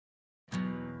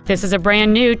This is a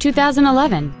brand new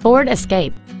 2011 Ford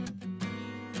Escape.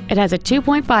 It has a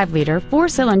 2.5-liter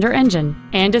four-cylinder engine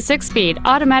and a 6-speed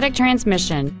automatic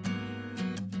transmission.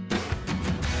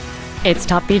 Its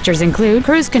top features include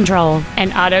cruise control,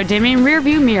 an auto-dimming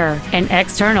rear-view mirror, an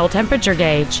external temperature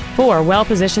gauge, 4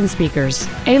 well-positioned speakers,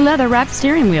 a leather-wrapped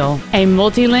steering wheel, a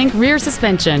multi-link rear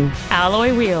suspension,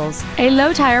 alloy wheels, a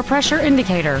low-tire pressure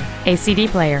indicator, a CD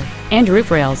player, and roof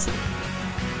rails.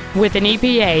 With an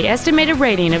EPA estimated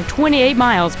rating of 28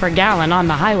 miles per gallon on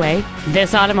the highway,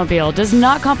 this automobile does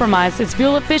not compromise its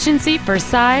fuel efficiency for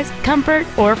size, comfort,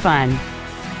 or fun.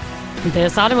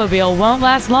 This automobile won't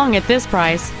last long at this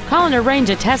price. Call and arrange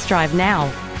a test drive now.